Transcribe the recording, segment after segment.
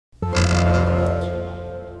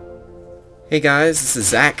Hey guys, this is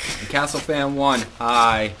Zach. Castle Fan 1.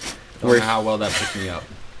 Hi. Don't know how well that picked me up.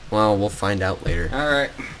 Well, we'll find out later. Alright.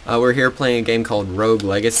 We're here playing a game called Rogue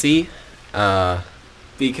Legacy.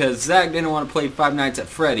 Because Zach didn't want to play Five Nights at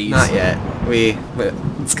Freddy's. Not yet.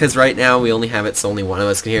 It's because right now we only have it so only one of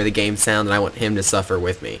us can hear the game sound, and I want him to suffer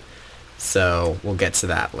with me. So, we'll get to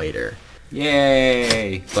that later.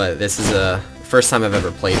 Yay! But this is the first time I've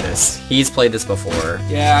ever played this. He's played this before.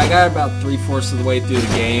 Yeah, I got about 3/4 of the way through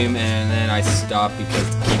the game, and then I stopped because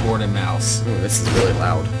the keyboard and mouse. Ooh, this is really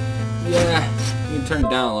loud. Yeah, you can turn it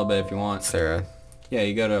down a little bit if you want. Sarah. Yeah,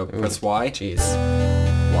 you gotta press Y. Jeez.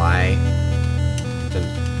 Y.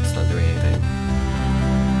 It's not doing anything.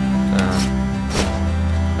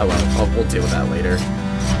 Oh well, we'll deal with that later.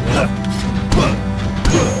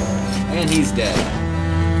 And he's dead.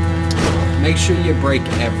 Make sure you break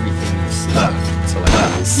everything you see. So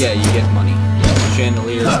like this. Yeah, you get money.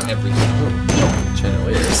 Chandeliers, everything.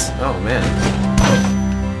 Chandeliers. Oh man.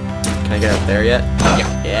 Can I get up there yet?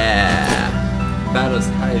 Yeah. Yeah. About as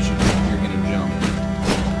high as you're gonna jump.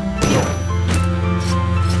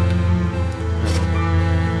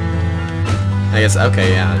 I guess,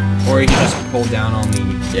 okay, yeah. Or you can just pull down on the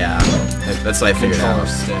Yeah. That's what I figured controller out.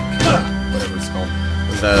 stick. Whatever it's called.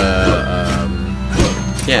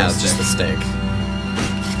 Yeah, it's just the stick.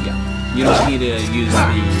 Yeah. You don't need to use the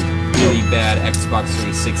really bad Xbox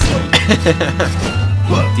 360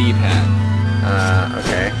 D-pad.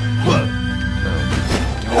 Okay.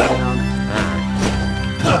 You hold down,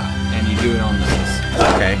 and you do it on those.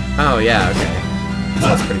 Okay. Oh, yeah, okay.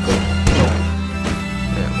 That's pretty cool.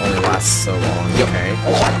 It only lasts so long. Yep. Okay.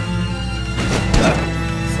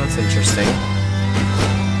 So that's interesting.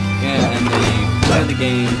 Yeah, and the point of the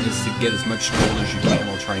game is to get as much gold as you can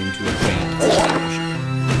while trying to advance.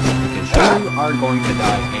 Because you are going to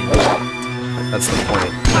die a lot. That's the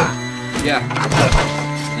point. Yeah.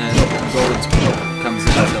 And gold comes in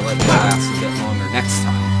to let it last a bit longer next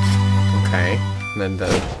time. Okay. And then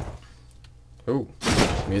the... Ooh.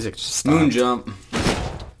 Music just stopped. Moon jump.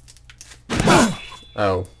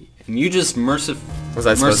 Oh. And you just Was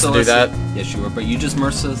I supposed to do that? Yes, you were, but you just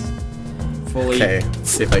mercifully Okay, let's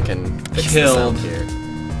see if I can fix the killed sound here.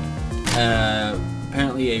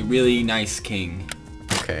 apparently a really nice king.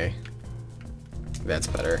 Okay. That's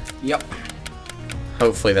better. Yep.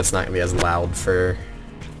 Hopefully that's not going to be as loud for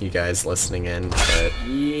you guys listening in, but...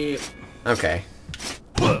 Yep. Okay.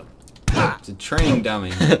 It's a training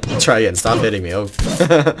dummy. Try again. Stop hitting me. Oh.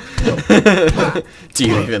 Do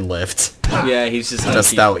you even lift? Yeah, he's just gonna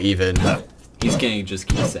Just thou even. He's gonna just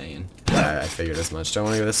keep saying. I figured as much. Do I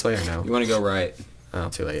want to go this way or no? You want to go right. Oh,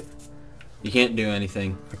 too late. You can't do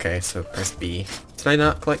anything. Okay, so press B. Did I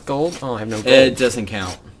not collect gold? Oh, I have no gold. It doesn't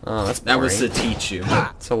count. Oh, that's That boring. was to teach you.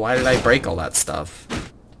 So why did I break all that stuff?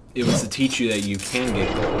 It was to teach you that you can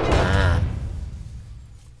get gold. Ah.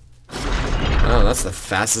 Oh, that's the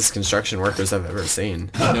fastest construction workers I've ever seen.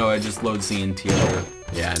 No, it just loads the interior.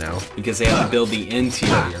 Yeah, I know. Because they have to build the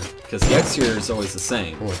interior. Because the exterior is always the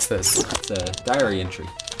same. Oh, what's this? It's a diary entry.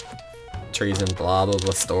 Trees and blah blah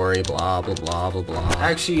blah story, blah blah blah blah blah.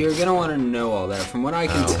 Actually, you're gonna want to know all that. From what I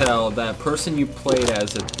can tell, that person you played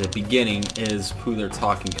as at the beginning is who they're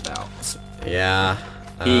talking about. Yeah.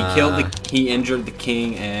 He injured the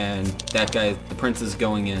king, and that guy, the prince, is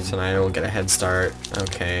going in So now I will get a head start.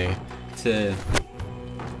 Okay. to...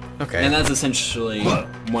 Okay. And that's essentially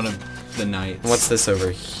one of the knights. What's this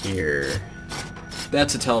over here?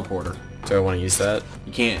 That's a teleporter. Do I want to use that?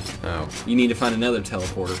 You can't. Oh. You need to find another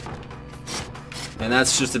teleporter. And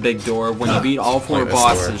that's just a big door. When you beat all 4 Pointless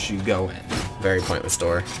bosses, you go in. Very pointless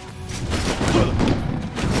door.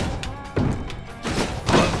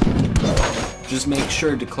 Just make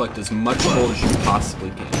sure to collect as much gold as you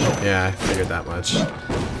possibly can. Yeah, I figured that much.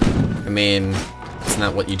 I mean, isn't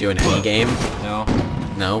that what you do in any game? No?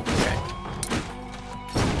 No? Okay.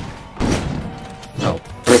 Oh.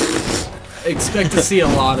 Expect to see a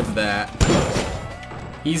lot of that.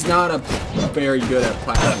 He's not very good at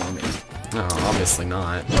platforming. No, obviously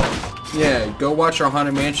not. Yeah, go watch our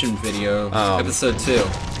Haunted Mansion video, episode 2.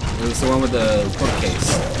 It was the one with the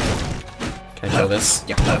bookcase. Can I kill this?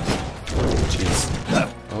 Yeah. Jeez.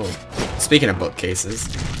 Oh. Speaking of bookcases.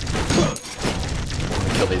 I'm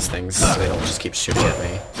gonna kill these things so they don't just keep shooting at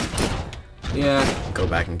me. Yeah. Go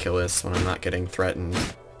back and kill this when I'm not getting threatened.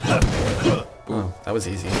 Oh, that was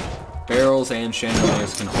easy. Barrels and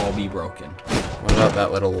chandeliers can all be broken. What about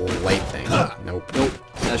that little light thing? Nope. Nope.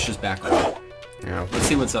 That's just background. No. Let's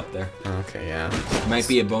see what's up there. Okay, yeah. It might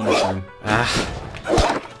be a bonus room. Ah.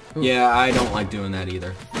 Yeah, I don't like doing that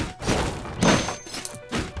either.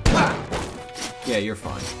 Yeah, you're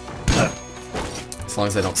fine. As long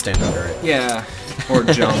as I don't stand under it. Yeah, or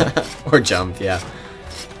jump. Or jump, yeah.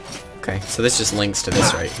 Okay, so this just links to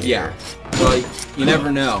this right here. Yeah. Well, you never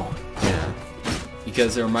know. Yeah.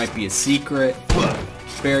 Because there might be a secret.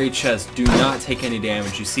 Buried chests do not take any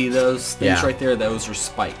damage. You see those things right there? Those are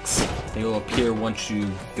spikes. They will appear once you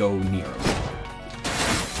go near them.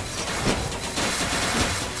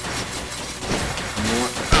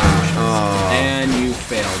 And you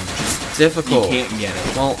failed. It's difficult. You can't get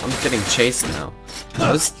it. Well, I'm getting chased now.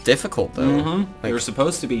 That was difficult though. Like, they were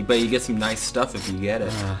supposed to be, but you get some nice stuff if you get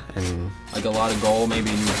it. And like a lot of gold, maybe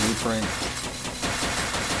a new blueprint.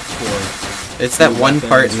 Or it's that one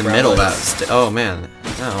part in the middle relics. that's... Oh man,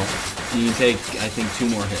 no. You take, I think, 2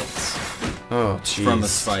 more hits Oh, jeez. from a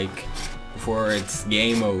spike before it's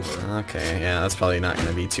game over. Okay, yeah, that's probably not going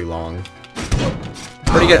to be too long.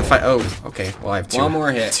 Pretty good at fight. Oh, okay. Well, I have 2 One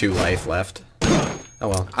more hit. 2 life left. Oh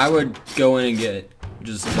well. I would go in and get,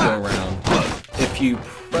 just go around. If you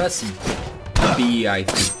press B, I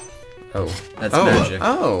think. Oh. That's magic.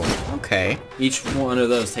 Oh, okay. Each one of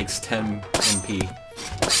those takes 10 MP.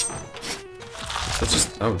 So it's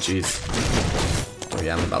just... Oh, jeez. Oh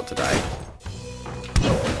yeah, I'm about to die.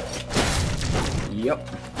 Yep.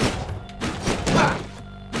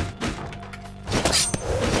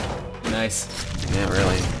 Nice. Yeah,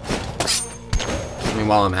 really. I mean,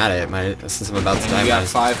 while I'm at it, since I'm about to die... You got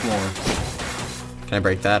 5 more. Can I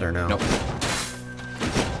break that or no? Nope.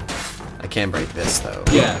 I can break this though.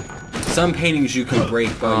 Yeah. Some paintings you can break,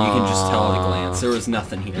 but you can just tell at a glance. There was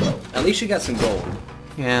nothing here. At least you got some gold.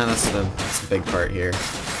 Yeah, that's the big part here,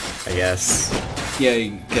 I guess. Yeah,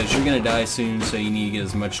 because you're gonna die soon, so you need to get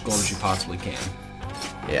as much gold as you possibly can.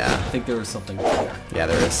 Yeah. I think there was something there. Yeah,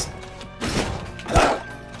 there is.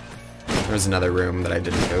 There was another room that I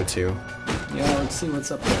didn't go to. Yeah, let's see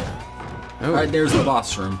what's up there. Oh. Alright, there's the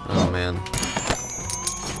boss room. Oh man.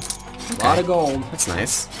 A lot of gold. That's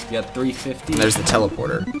nice. You got 350. And there's the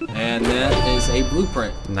teleporter. And that is a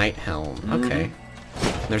blueprint. Night Helm. Okay.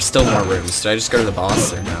 There's still more rooms. Did I just go to the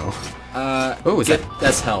boss or no? Oh, is that...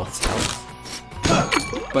 That's health.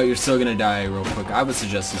 But you're still gonna die real quick. I would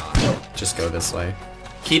suggest not. Just go this way.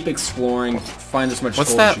 Keep exploring. Find as much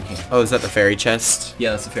What's gold that? as you can. Oh, is that the fairy chest?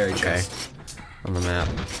 Yeah, that's a fairy Okay. chest. On the map.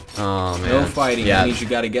 Oh man. No fighting. Yeah. That means you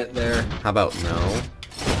gotta get there. How about no?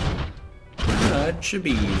 It should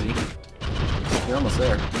be easy. You're almost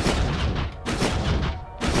there.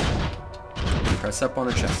 Press up on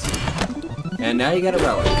a chest. And now you got a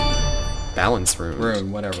relic. Balance room.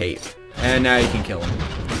 Rune, whatever. Cape. And now you can kill him.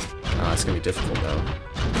 Oh, that's gonna be difficult though.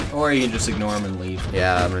 Or you can just ignore him and leave.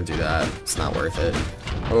 Yeah, I'm gonna do that. It's not worth it.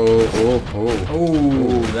 Oh, oh, oh.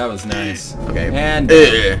 Oh, that was nice. Okay. And...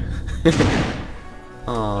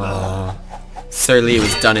 Aww. Sir Lee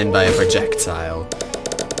was done in by a projectile.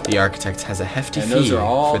 The architect has a hefty And those fee are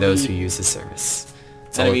all for those the who use his service.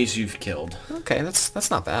 enemies you've killed. Okay, that's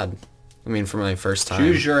not bad. I mean, for my first time.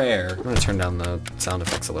 Choose your heir. I'm gonna turn down the sound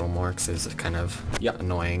effects a little more because it's kind of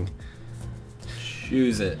annoying.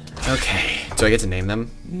 Choose it. Okay. Do I get to name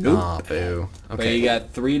them? Nope. Aw, boo. Okay. But you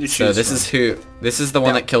got 3 to choose So this from. is who. This is the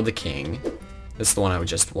one Now- that killed the king. This is the one I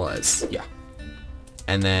just was. Yeah.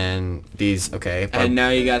 And then these. Okay. And now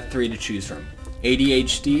you got 3 to choose from.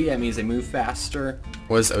 ADHD, that means they move faster.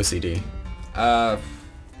 What is OCD?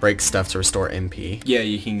 Break stuff to restore MP. Yeah,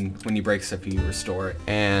 you can, when you break stuff, you restore it.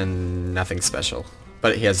 And nothing special.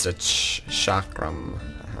 But he has a chakram.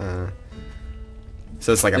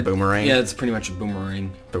 So it's like a boomerang? Yeah, it's pretty much a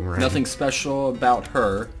boomerang. Boomerang. Nothing special about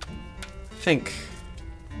her. I think...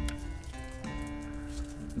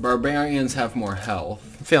 Barbarians have more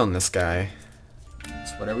health. I'm feeling this guy.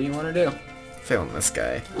 It's whatever you want to do. Feeling this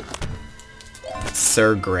guy.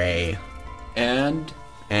 Sir Grey. And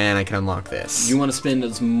And I can unlock this. you want to spend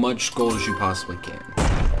as much gold as you possibly can.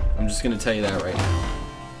 I'm just going to tell you that right now.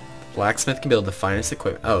 Blacksmith can build the finest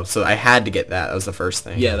equipment. Oh, so I had to get that. That was the first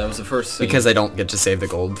thing. Yeah, that was the first thing. Because I don't get to save the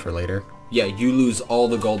gold for later. Yeah, you lose all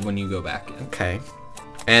the gold when you go back in. Okay.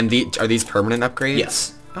 And are these permanent upgrades?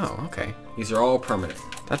 Yes. Oh, okay. These are all permanent.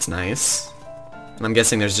 That's nice. And I'm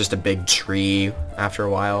guessing there's just a big tree after a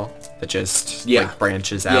while that just like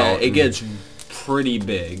branches out. Yeah, it gets pretty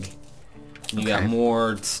big. You got Okay.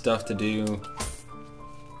 more stuff to do.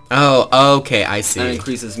 Oh, okay, I see. That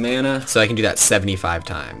increases mana. So I can do that 75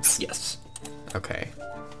 times. Yes. Okay.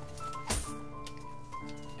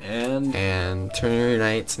 And turn your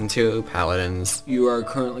knights into paladins. you are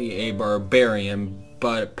currently a barbarian,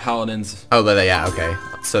 but paladins... Oh, yeah, okay.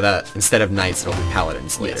 So that instead of knights, it'll be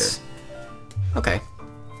paladins later. Yes. Okay.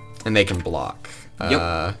 And they can block.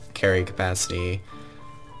 Yep. Carry capacity.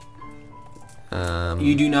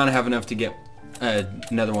 You do not have enough to get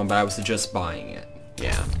another one, but I would suggest buying it.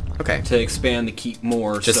 Yeah. Okay. to expand to keep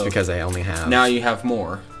more. Just so because I only have... now you have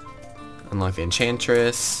more. Unlock the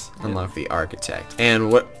Enchantress. Unlock the Architect.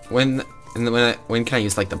 And when can I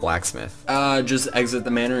use like the Blacksmith? Just exit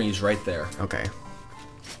the manor. He's right there. Okay.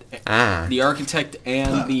 Ah. The Architect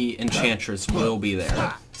and the Enchantress will be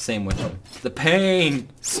there. Same with him. The pain.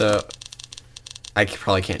 So I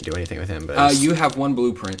probably can't do anything with him, but you have one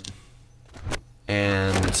blueprint,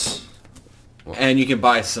 and you can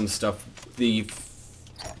buy some stuff. The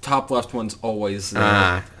top left one's always there.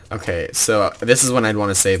 Ah. Okay, so this is when I'd want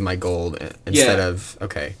to save my gold instead of...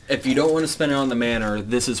 Okay. If you don't want to spend it on the manor,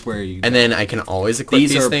 this is where you go. And then I can always equip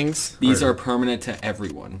these things? These are permanent to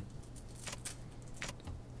everyone.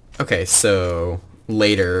 Okay, so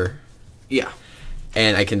later... Yeah.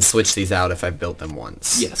 And I can switch these out if I've built them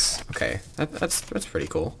once? Yes. Okay, that's pretty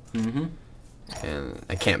cool. Mm-hmm. And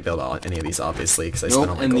I can't build any of these, obviously, because I spent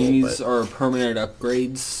all my and gold. these are permanent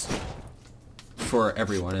upgrades for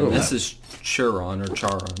everyone. And this is Charon or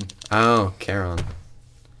Charon. Oh, Charon.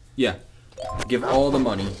 Yeah. Give all the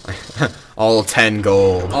money. All 10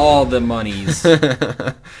 gold. All the monies.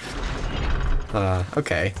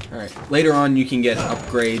 Okay. Alright. Later on you can get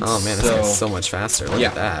upgrades. Oh man, this gets so much faster. Look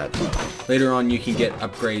at that. Later on you can get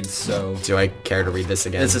upgrades, so... Do I care to read this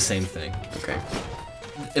again? It's the same thing. Okay.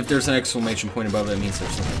 If there's an exclamation point above it, it means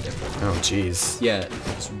there's something different. Oh, jeez. Yeah,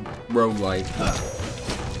 it's roguelike.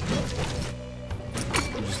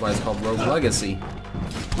 Which is why it's called Rogue Legacy.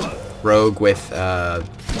 Rogue with, there's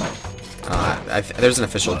an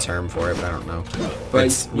official term for it, but I don't know. But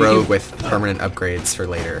it's rogue with permanent upgrades for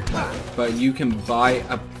later. But you can buy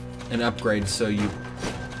an upgrade so you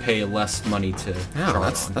pay less money to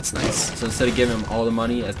that's nice. So instead of giving him all the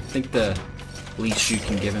money, I think the least you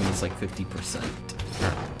can give him is like 50%.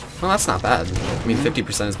 Well, that's not bad. I mean,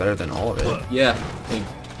 50% is better than all of it. Yeah.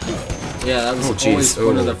 Yeah, that was always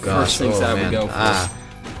one of the first things that I would go for.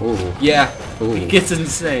 Ooh. Yeah. Ooh. It gets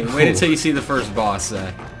insane. Wait until you see the first boss.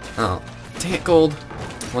 Oh. Dang it, gold.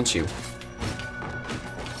 Once you.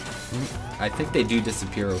 I think they do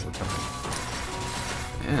disappear over time.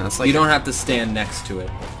 Yeah, that's like... You don't have to stand next to it.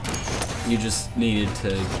 You just needed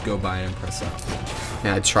to go by and press up.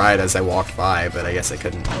 Yeah, I tried as I walked by, but I guess I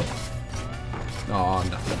couldn't. Oh,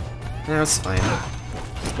 nothing. Yeah, it's fine.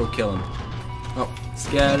 Go kill him. Oh,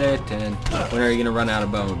 skeleton. When are you gonna run out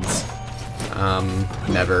of bones?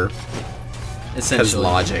 Never. Essentially. Because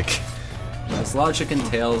logic. Because logic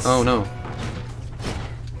entails... Oh, no.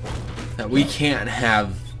 That we can't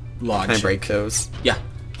have logic. Can I break those? Yeah.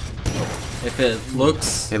 If it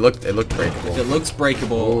looks... It looked breakable. If it looks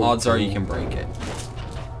breakable, odds are you can break it.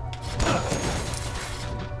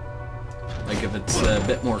 Like if it's a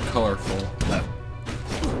bit more colorful,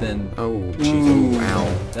 then... Oh, jeez.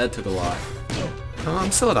 Wow. That took a lot. Oh,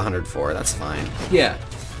 I'm still at 104. That's fine. Yeah.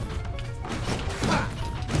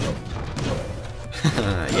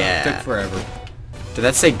 Yeah. Took forever. Did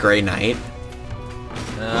that say Grey Knight?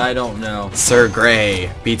 I don't know. Sir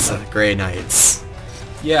Grey beats the Grey Knights.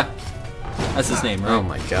 Yeah. That's his name, right? Oh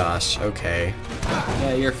my gosh. Okay.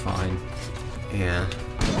 Yeah, you're fine. Yeah.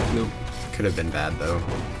 Nope. Could have been bad though.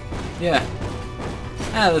 Yeah.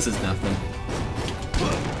 Ah, this is nothing.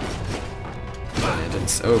 And it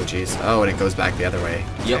didn't, oh jeez. Oh, and it goes back the other way.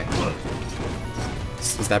 Yep. Okay.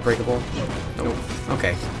 Is that breakable? Nope.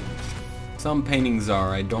 Okay. Some paintings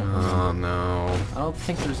are, I don't remember. Oh no. I don't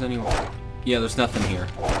think there's any... Yeah, there's nothing here.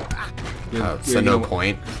 So no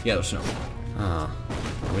point? Yeah, there's no. Oh.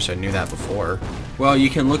 I wish I knew that before. Well, you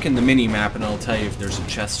can look in the mini-map and it'll tell you if there's a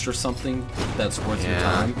chest or something that's worth your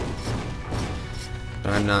time.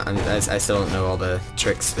 But I still don't know all the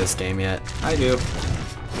tricks of this game yet. I do.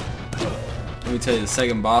 Let me tell you, the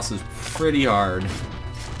second boss is pretty hard.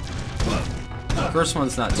 The first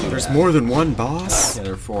one's not too bad. There's more than one boss? Yeah,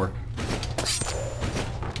 there are 4.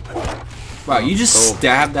 Wow, you just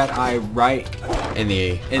stabbed that eye right in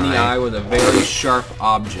the eye with a very sharp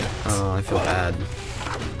object. Oh, I feel bad.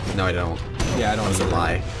 No, I don't. Yeah, I don't. That's a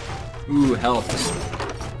lie. Ooh, help.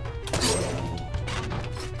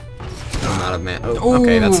 I'm out of man. Oh,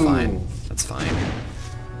 okay, that's fine. That's fine.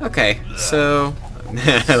 Okay, so...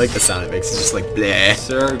 I like the sound it makes. It's just like, bleh.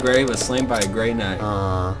 Sir Grey was slain by a Grey Knight.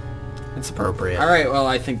 It's appropriate. Alright, well,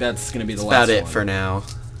 I think that's going to be the last one. That's about it for now.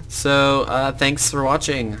 So, thanks for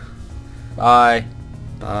watching. Bye.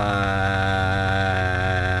 Bye.